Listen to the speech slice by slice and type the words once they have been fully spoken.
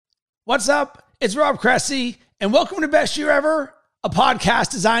What's up? It's Rob Cressy, and welcome to Best Year Ever, a podcast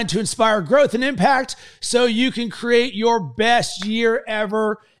designed to inspire growth and impact so you can create your best year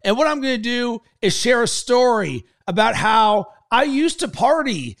ever. And what I'm going to do is share a story about how I used to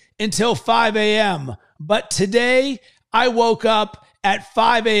party until 5 a.m., but today I woke up at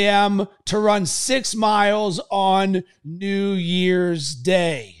 5 a.m. to run 6 miles on New Year's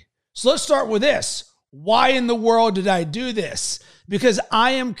Day. So let's start with this. Why in the world did I do this? Because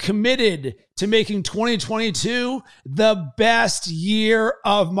I am committed to making 2022 the best year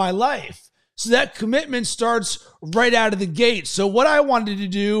of my life. So that commitment starts right out of the gate. So what I wanted to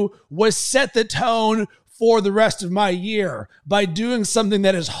do was set the tone for the rest of my year by doing something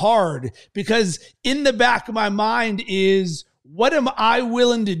that is hard, because in the back of my mind is, what am I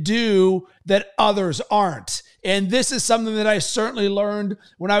willing to do that others aren't? And this is something that I certainly learned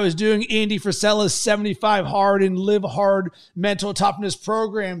when I was doing Andy Frisella's 75 Hard and Live Hard mental toughness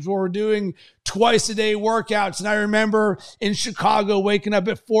programs, where we're doing twice a day workouts. And I remember in Chicago waking up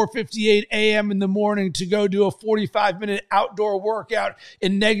at 4:58 a.m. in the morning to go do a 45-minute outdoor workout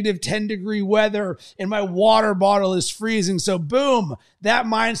in negative 10-degree weather, and my water bottle is freezing. So boom, that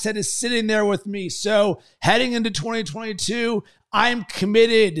mindset is sitting there with me. So heading into 2022, I'm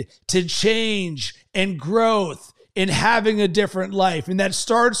committed to change and growth and having a different life. And that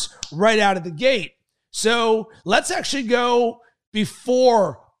starts right out of the gate. So let's actually go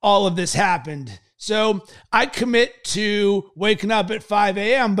before all of this happened. So I commit to waking up at 5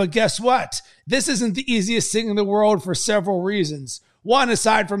 a.m., but guess what? This isn't the easiest thing in the world for several reasons. One,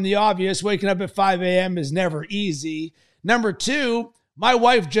 aside from the obvious, waking up at 5 a.m. is never easy. Number two, my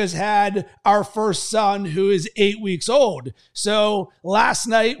wife just had our first son, who is 8 weeks old. So last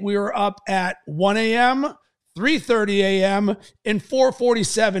night we were up at 1 a.m., 3:30 a.m., and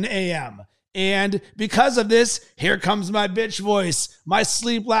 4:47 a.m. And because of this, here comes my bitch voice. My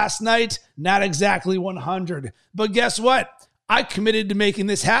sleep last night, not exactly 100. But guess what? I committed to making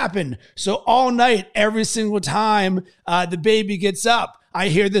this happen. So all night, every single time the baby gets up, I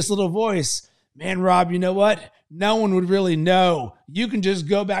hear this little voice. Man, Rob, you know what? No one would really know. You can just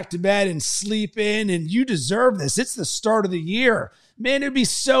go back to bed and sleep in, and you deserve this. It's the start of the year. Man, it'd be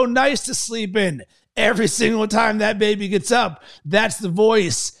so nice to sleep in. Every single time that baby gets up, that's the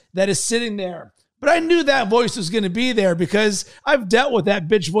voice that is sitting there. But I knew that voice was going to be there because I've dealt with that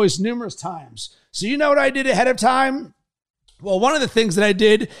bitch voice numerous times. So you know what I did ahead of time? Well, one of the things that I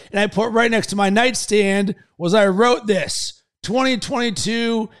did, and I put right next to my nightstand, was I wrote this.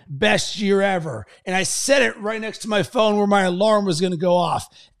 2022 best year ever. And I set it right next to my phone where my alarm was going to go off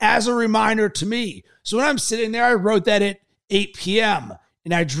as a reminder to me. So when I'm sitting there, I wrote that at 8 p.m.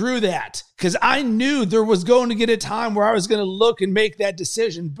 and I drew that because I knew there was going to get a time where I was going to look and make that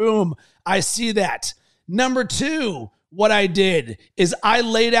decision. Boom, I see that. Number two, what I did is I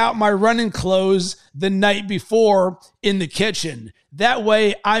laid out my running clothes the night before in the kitchen. That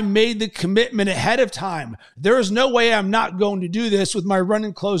way I made the commitment ahead of time. There is no way I'm not going to do this with my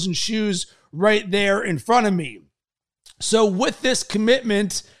running clothes and shoes right there in front of me. So with this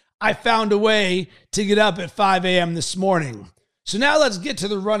commitment, I found a way to get up at 5 a.m. this morning. So now let's get to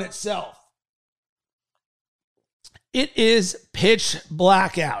the run itself. It is pitch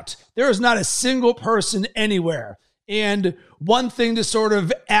black out. There is not a single person anywhere. And one thing to sort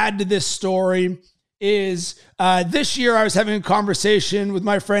of add to this story is this year I was having a conversation with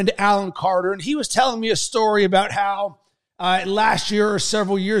my friend Alan Carter, and he was telling me a story about how last year or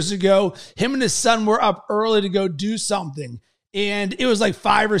several years ago, him and his son were up early to go do something. And it was like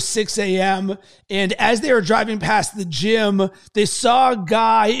 5 or 6 a.m. And as they were driving past the gym, they saw a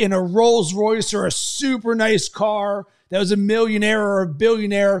guy in a Rolls Royce or a super nice car that was a millionaire or a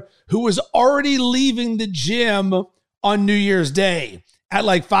billionaire who was already leaving the gym on New Year's Day at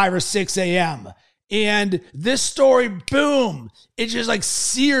like 5 or 6 a.m. And this story, boom, it just like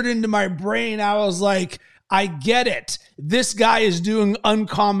seared into my brain. I was like, I get it. This guy is doing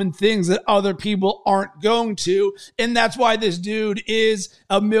uncommon things that other people aren't going to. And that's why this dude is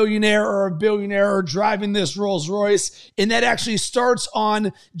a millionaire or a billionaire or driving this Rolls Royce. And that actually starts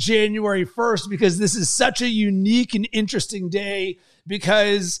on January 1st because this is such a unique and interesting day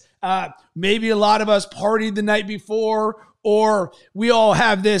because maybe a lot of us partied the night before, or we all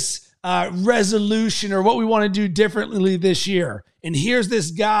have this resolution or what we want to do differently this year. And here's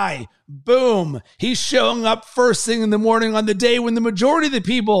this guy, boom, he's showing up first thing in the morning on the day when the majority of the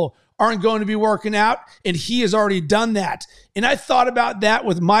people aren't going to be working out, and he has already done that. And I thought about that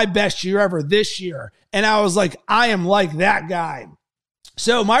with my best year ever this year, and I was like, I am like that guy.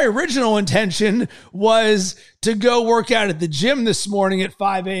 So my original intention was to go work out at the gym this morning at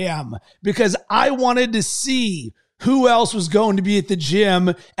 5 a.m. because I wanted to see who else was going to be at the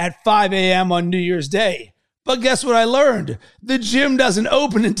gym at 5 a.m. on New Year's Day? But guess what I learned? The gym doesn't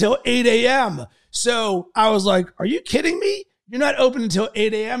open until 8 a.m. So I was like, are you kidding me? You're not open until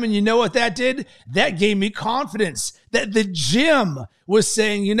 8 a.m. And you know what that did? That gave me confidence that the gym was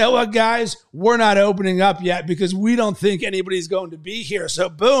saying, you know what, guys, we're not opening up yet because we don't think anybody's going to be here. So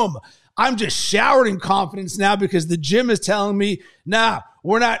boom, I'm just showered in confidence now because the gym is telling me, nah,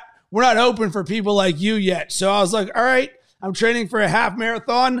 we're not open for people like you yet. So I was like, all right, I'm training for a half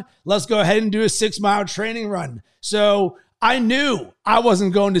marathon. Let's go ahead and do a 6-mile training run. So I knew I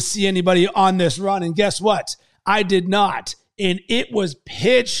wasn't going to see anybody on this run. And guess what? I did not. And it was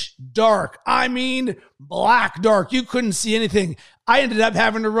pitch dark. I mean, black dark. You couldn't see anything. I ended up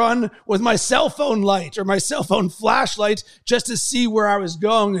having to run with my cell phone light or my cell phone flashlight just to see where I was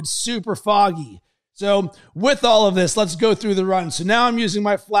going. It's super foggy. So with all of this, let's go through the run. So now I'm using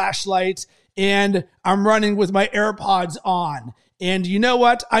my flashlight and I'm running with my AirPods on. And you know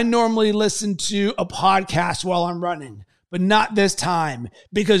what? I normally listen to a podcast while I'm running, but not this time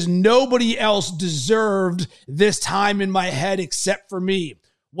because nobody else deserved this time in my head except for me.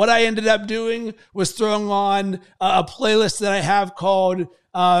 What I ended up doing was throwing on a playlist that I have called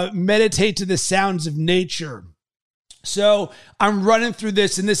Meditate to the Sounds of Nature. So I'm running through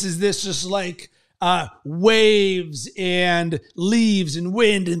this, and this just like waves and leaves and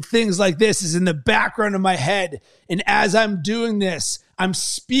wind and things like this is in the background of my head. And as I'm doing this, I'm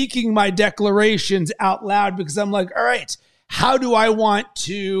speaking my declarations out loud because I'm like, all right, how do I want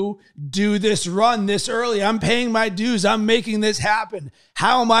to do this run this early? I'm paying my dues. I'm making this happen.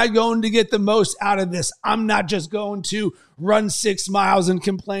 How am I going to get the most out of this? I'm not just going to run 6 miles and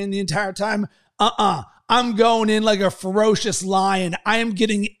complain the entire time. I'm going in like a ferocious lion. I am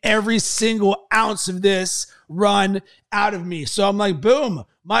getting every single ounce of this run out of me. So I'm like, boom,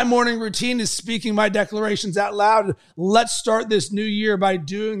 my morning routine is speaking my declarations out loud. Let's start this new year by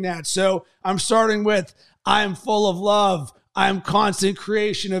doing that. So I'm starting with, I am full of love. I am constant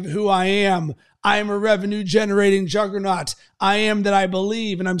creation of who I am. I am a revenue generating juggernaut. I am that I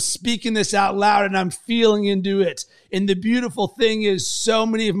believe. And I'm speaking this out loud and I'm feeling into it. And the beautiful thing is so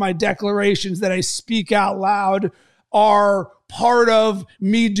many of my declarations that I speak out loud are part of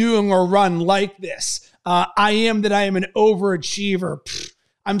me doing a run like this. I am that I am an overachiever.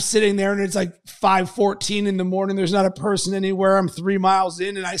 I'm sitting there and it's like 5:14 in the morning. There's not a person anywhere. I'm 3 miles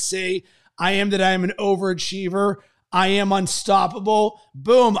in and I say, I am that I am an overachiever. I am unstoppable.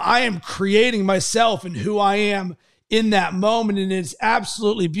 Boom. I am creating myself and who I am in that moment. And it's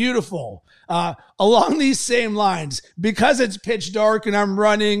absolutely beautiful. Along these same lines, because it's pitch dark and I'm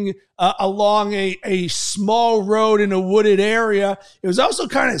running along a small road in a wooded area, it was also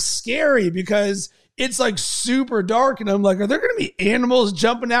kind of scary because it's like super dark. And I'm like, are there going to be animals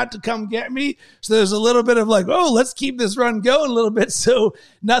jumping out to come get me? So there's a little bit of like, oh, let's keep this run going a little bit so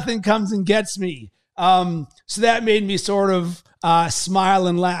nothing comes and gets me. So that made me sort of smile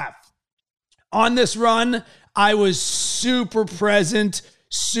and laugh. On this run, I was super present,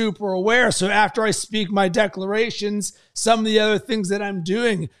 super aware. So after I speak my declarations, some of the other things that I'm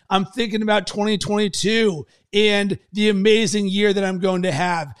doing, I'm thinking about 2022 and the amazing year that I'm going to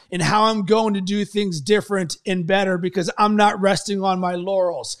have and how I'm going to do things different and better because I'm not resting on my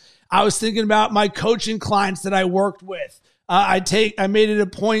laurels. I was thinking about my coaching clients that I worked with. I made it a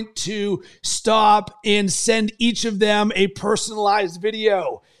point to stop and send each of them a personalized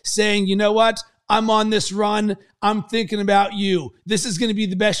video saying, you know what? I'm on this run. I'm thinking about you. This is going to be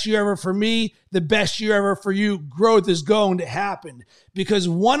the best year ever for me, the best year ever for you. Growth is going to happen because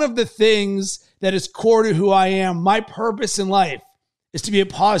one of the things that is core to who I am, my purpose in life, is to be a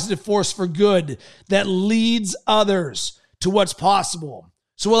positive force for good that leads others to what's possible.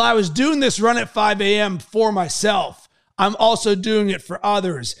 So while I was doing this run at 5 a.m. for myself, I'm also doing it for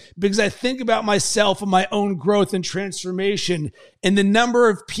others because I think about myself and my own growth and transformation and the number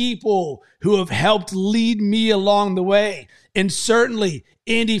of people who have helped lead me along the way. And certainly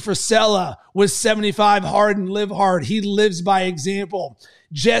Andy Frisella was 75 hard and live hard. He lives by example.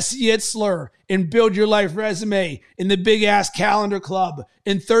 Jesse Itzler in Build Your Life Resume, in the Big Ass Calendar Club,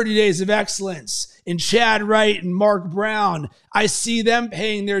 in 30 Days of Excellence, in Chad Wright and Mark Brown. I see them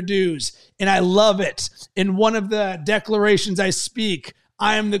paying their dues and I love it. In one of the declarations I speak,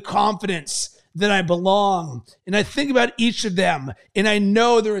 I am the confidence that I belong. And I think about each of them and I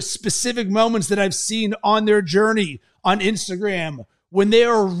know there are specific moments that I've seen on their journey on Instagram when they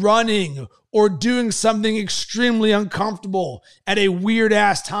are running or doing something extremely uncomfortable at a weird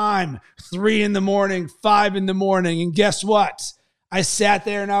ass time, 3 a.m, 5 a.m. And guess what? I sat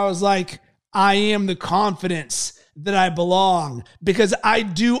there and I was like, I am the confidence that I belong because I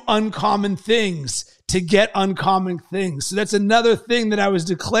do uncommon things to get uncommon things. So that's another thing that I was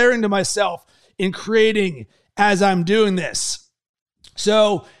declaring to myself in creating as I'm doing this.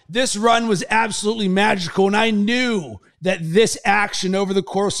 So this run was absolutely magical, and I knew that this action over the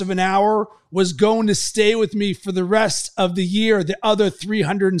course of an hour was going to stay with me for the rest of the year, the other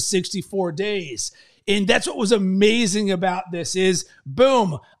 364 days. And that's what was amazing about this is,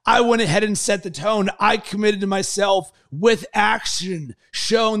 boom, I went ahead and set the tone. I committed to myself with action,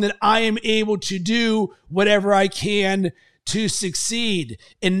 showing that I am able to do whatever I can to succeed.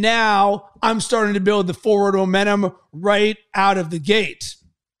 And now I'm starting to build the forward momentum right out of the gate.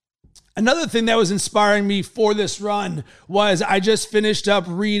 Another thing that was inspiring me for this run was I just finished up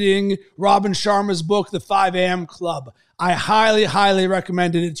reading Robin Sharma's book, The 5 a.m. Club. I highly, highly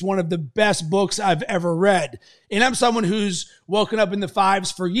recommend it. It's one of the best books I've ever read. And I'm someone who's woken up in the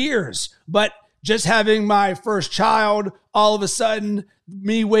fives for years, but just having my first child, all of a sudden,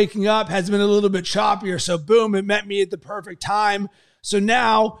 me waking up has been a little bit choppier. So boom, it met me at the perfect time. So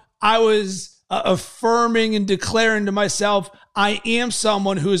now I was affirming and declaring to myself, I am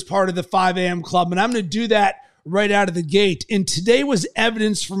someone who is part of the 5 a.m. Club, and I'm going to do that right out of the gate. And today was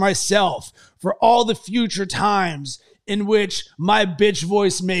evidence for myself for all the future times in which my bitch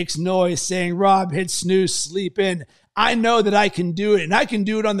voice makes noise saying, Rob, hit snooze, sleep in. I know that I can do it, and I can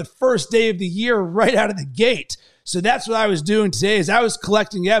do it on the first day of the year right out of the gate. So that's what I was doing today is I was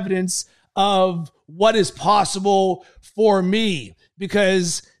collecting evidence of what is possible for me,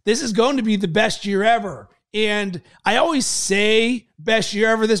 because this is going to be the best year ever. And I always say best year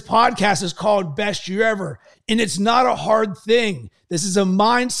ever. This podcast is called Best Year Ever. And it's not a hard thing. This is a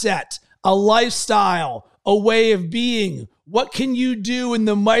mindset, a lifestyle, a way of being. What can you do in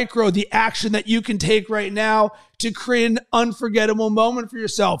the micro, the action that you can take right now to create an unforgettable moment for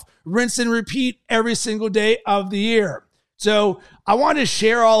yourself? Rinse and repeat every single day of the year. So I want to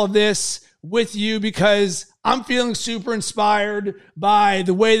share all of this with you because I'm feeling super inspired by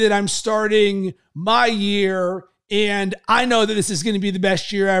the way that I'm starting my year. And I know that this is going to be the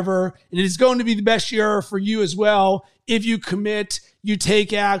best year ever. And it is going to be the best year ever for you as well. If you commit, you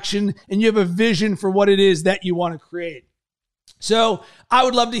take action, and you have a vision for what it is that you want to create. So I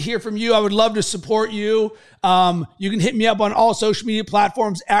would love to hear from you. I would love to support you. You can hit me up on all social media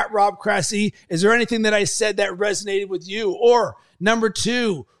platforms at Rob Cressy. Is there anything that I said that resonated with you? Or number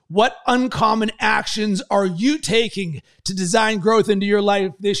two, what uncommon actions are you taking to design growth into your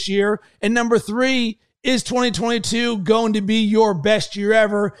life this year? And number three, is 2022 going to be your best year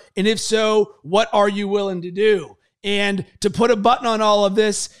ever? And if so, what are you willing to do? And to put a button on all of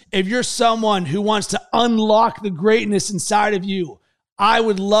this, if you're someone who wants to unlock the greatness inside of you, I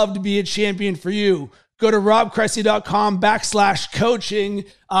would love to be a champion for you. Go to robcressy.com/coaching.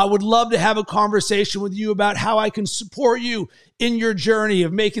 I would love to have a conversation with you about how I can support you in your journey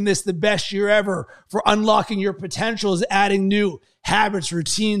of making this the best year ever, for unlocking your potentials, adding new habits,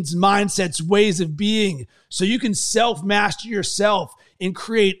 routines, mindsets, ways of being, so you can self-master yourself and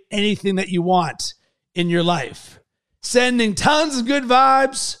create anything that you want in your life. Sending tons of good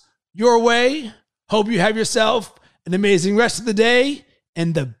vibes your way. Hope you have yourself an amazing rest of the day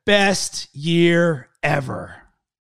and the best year ever.